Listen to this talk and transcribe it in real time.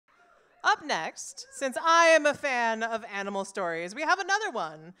Up next, since I am a fan of animal stories, we have another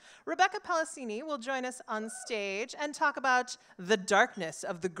one. Rebecca Pelassini will join us on stage and talk about the darkness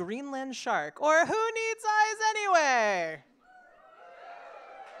of the Greenland shark, or who needs eyes anyway?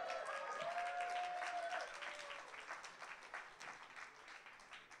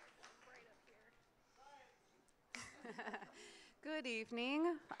 Good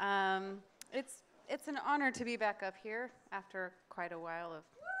evening. It's an honor to be back up here after quite a while of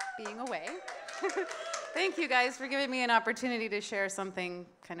being away. Thank you guys for giving me an opportunity to share something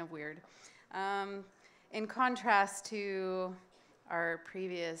kind of weird. In contrast to our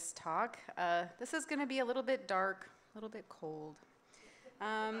previous talk, this is going to be a little bit dark, a little bit cold.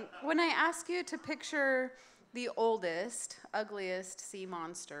 When I ask you to picture the oldest, ugliest sea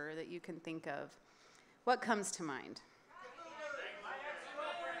monster that you can think of, what comes to mind?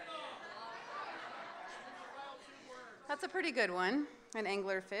 That's a pretty good one, an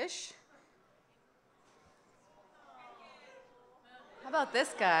anglerfish. How about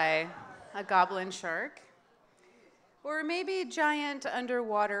this guy, a goblin shark? Or maybe giant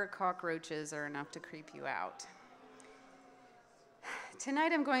underwater cockroaches are enough to creep you out.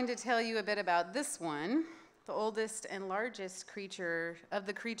 Tonight I'm going to tell you a bit about this one, the oldest and largest creature of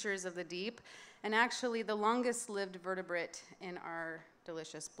the creatures of the deep, and actually the longest lived vertebrate in our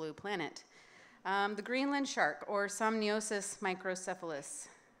delicious blue planet. The Greenland shark, or Somniosus microcephalus,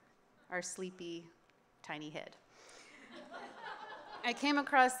 our sleepy, tiny head. I came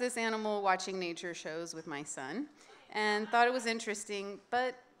across this animal watching nature shows with my son and thought it was interesting,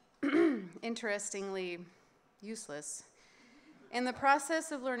 but interestingly useless. In the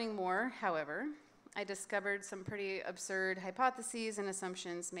process of learning more, however, I discovered some pretty absurd hypotheses and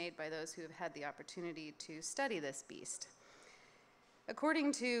assumptions made by those who have had the opportunity to study this beast.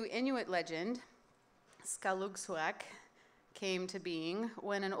 According to Inuit legend, Skalugsuaq came to being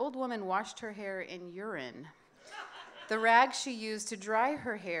when an old woman washed her hair in urine. The rag she used to dry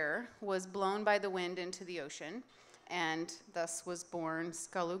her hair was blown by the wind into the ocean, and thus was born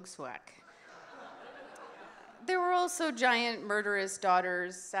Skalugsuaq. There were also giant murderous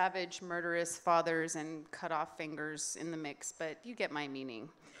daughters, savage murderous fathers, and cut off fingers in the mix, but you get my meaning.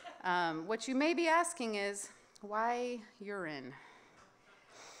 What you may be asking is, why urine?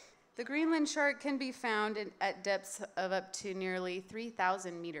 The Greenland shark can be found at depths of up to nearly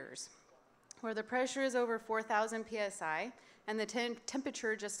 3,000 meters, where the pressure is over 4,000 psi and the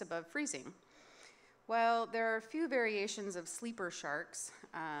temperature just above freezing. While there are a few variations of sleeper sharks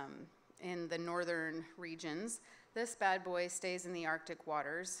in the northern regions, this bad boy stays in the Arctic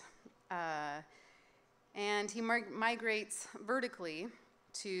waters, and he migrates vertically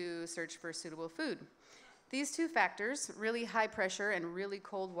to search for suitable food. These two factors, really high pressure and really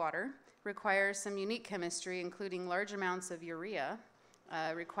cold water, require some unique chemistry, including large amounts of urea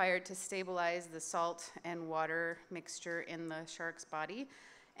required to stabilize the salt and water mixture in the shark's body,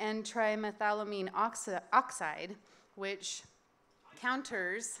 and trimethylamine oxide, which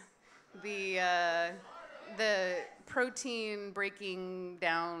counters the protein breaking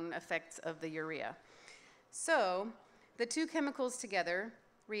down effects of the urea. So the two chemicals together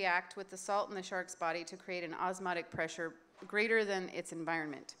react with the salt in the shark's body to create an osmotic pressure greater than its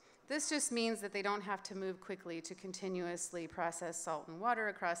environment. This just means that they don't have to move quickly to continuously process salt and water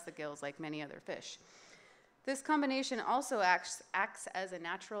across the gills like many other fish. This combination also acts as a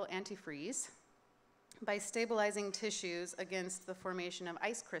natural antifreeze by stabilizing tissues against the formation of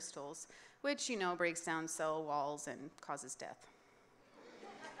ice crystals, which, you know, breaks down cell walls and causes death.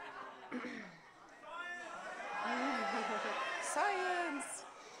 Science!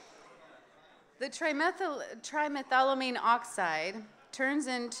 The trimethylamine oxide turns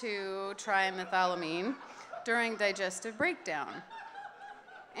into trimethylamine during digestive breakdown.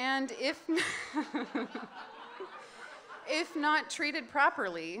 And if not treated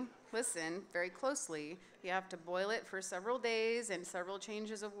properly, listen very closely, you have to boil it for several days and several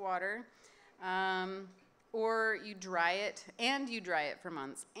changes of water, or you dry it for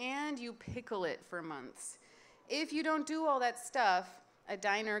months, and you pickle it for months. If you don't do all that stuff, a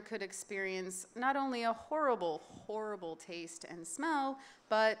diner could experience not only a horrible, horrible taste and smell,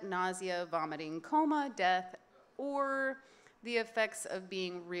 but nausea, vomiting, coma, death, or the effects of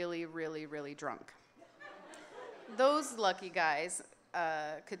being really, really, really drunk. Those lucky guys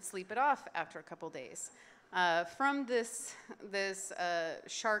could sleep it off after a couple days. From this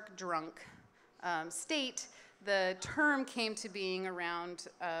shark drunk state, the term came to being around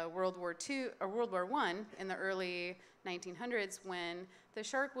World War I in the early 1900s, when the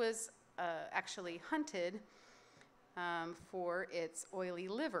shark was actually hunted for its oily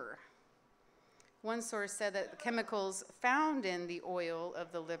liver. One source said that the chemicals found in the oil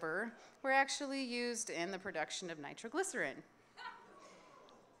of the liver actually used in the production of nitroglycerin.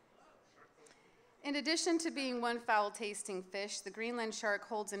 In addition to being one foul-tasting fish, the Greenland shark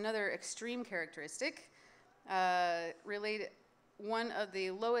holds another extreme characteristic, one of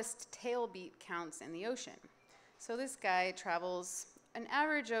the lowest tail beat counts in the ocean. So this guy travels an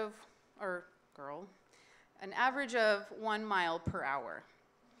average of, or girl, an average of 1 mile per hour,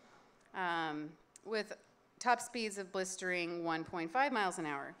 with top speeds of blistering 1.5 miles an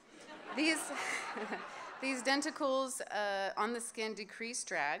hour. These denticles on the skin decrease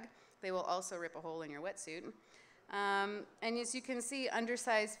drag. They will also rip a hole in your wetsuit. And as you can see,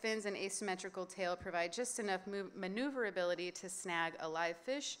 undersized fins and asymmetrical tail provide just enough maneuverability to snag a live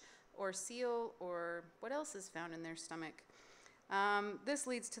fish or seal or what else is found in their stomach. This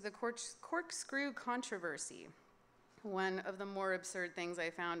leads to the corkscrew controversy, one of the more absurd theories I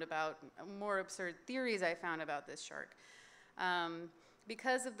found about this shark.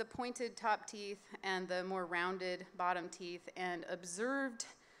 Because of the pointed top teeth and the more rounded bottom teeth and observed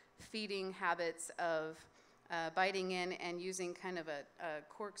feeding habits of biting in and using kind of a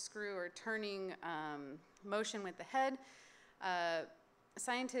corkscrew or turning motion with the head,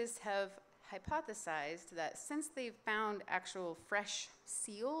 scientists have hypothesized that since they've found actual fresh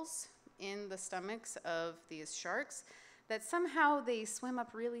seals in the stomachs of these sharks, that somehow they swim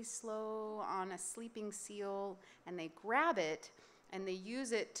up really slow on a sleeping seal and they grab it and they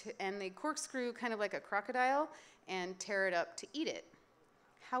use it to, and they corkscrew kind of like a crocodile and tear it up to eat it.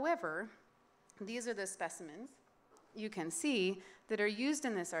 However, these are the specimens you can see that are used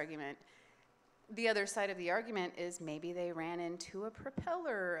in this argument. The other side of the argument is maybe they ran into a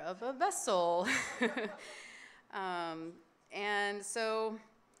propeller of a vessel. And so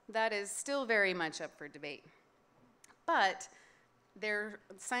that is still very much up for debate. But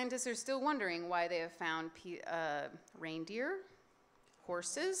scientists are still wondering why they have found reindeer,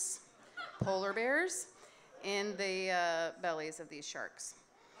 horses, polar bears in the bellies of these sharks.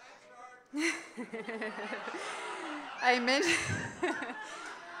 I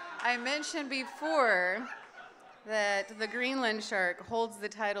mentioned before that the Greenland shark holds the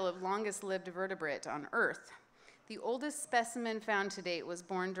title of longest lived vertebrate on Earth. The oldest specimen found to date was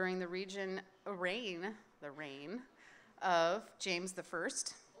born during the reign of James I,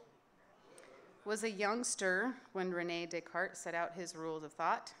 was a youngster when René Descartes set out his rules of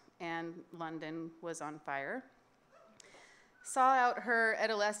thought and London was on fire. Saw out her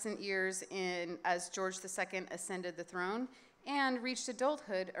adolescent years as George II ascended the throne and reached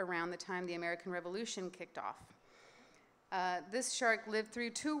adulthood around the time the American Revolution kicked off. This shark lived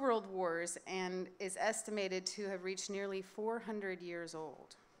through 2 world wars and is estimated to have reached nearly 400 years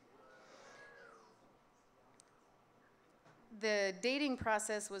old. The dating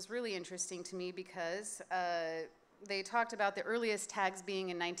process was really interesting to me because they talked about the earliest tags being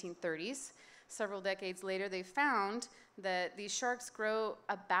in 1930s. Several decades later, they found that these sharks grow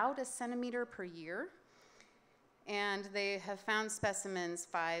about 1 centimeter per year, and they have found specimens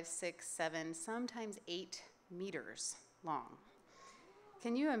 5, 6, 7, sometimes 8 meters long.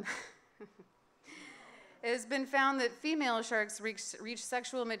 Can you imagine? It has been found that female sharks reach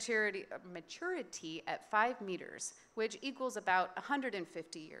sexual maturity at 5 meters, which equals about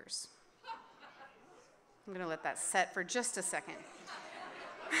 150 years. I'm going to let that set for just a second.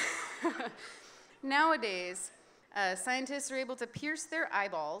 Nowadays, scientists are able to pierce their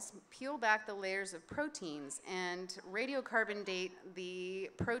eyeballs, peel back the layers of proteins, and radiocarbon date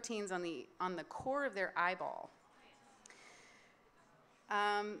the proteins on the core of their eyeball.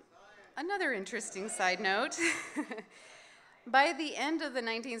 Another interesting side note, by the end of the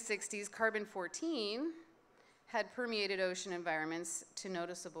 1960s, carbon-14 had permeated ocean environments to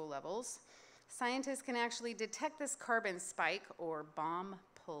noticeable levels. Scientists can actually detect this carbon spike or bomb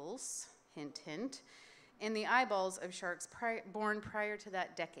pulse, hint, hint, in the eyeballs of sharks born prior to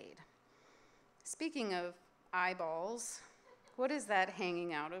that decade. Speaking of eyeballs, what is that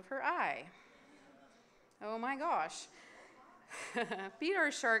hanging out of her eye? Oh my gosh. Feed our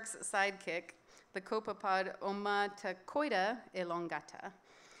shark's sidekick, the copepod Omatacoida elongata.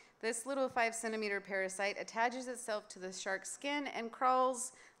 This little 5-centimeter parasite attaches itself to the shark's skin and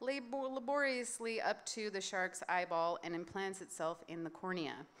crawls laboriously up to the shark's eyeball and implants itself in the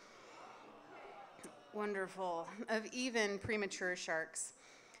cornea. Wonderful. Of even premature sharks.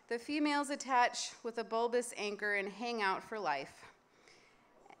 The females attach with a bulbous anchor and hang out for life.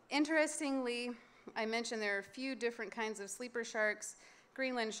 Interestingly, I mentioned there are a few different kinds of sleeper sharks.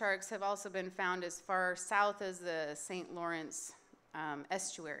 Greenland sharks have also been found as far south as the St. Lawrence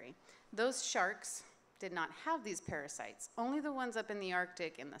estuary. Those sharks did not have these parasites. Only the ones up in the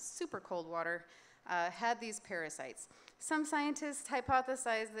Arctic in the super cold water had these parasites. Some scientists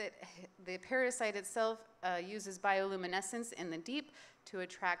hypothesize that the parasite itself uses bioluminescence in the deep to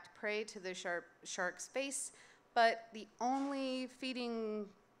attract prey to the shark's face, but the only feeding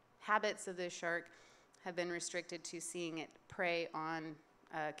habits of this shark have been restricted to seeing it prey on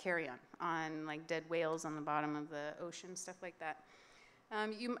carrion, on like dead whales on the bottom of the ocean, stuff like that.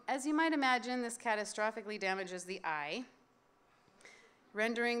 As you might imagine, this catastrophically damages the eye,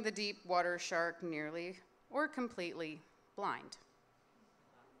 rendering the deep water shark nearly or completely blind.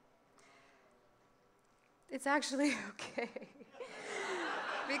 It's actually okay.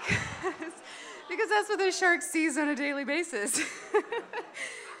 because that's what the shark sees on a daily basis.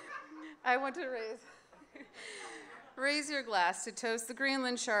 I want to raise your glass to toast the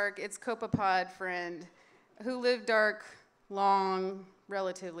Greenland shark, its copepod friend, who lived dark, long,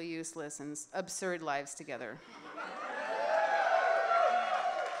 relatively useless, and absurd lives together.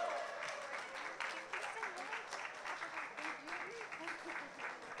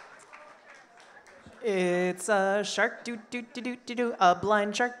 It's a shark, do do do do do do, a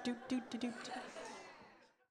blind shark, do do do do do.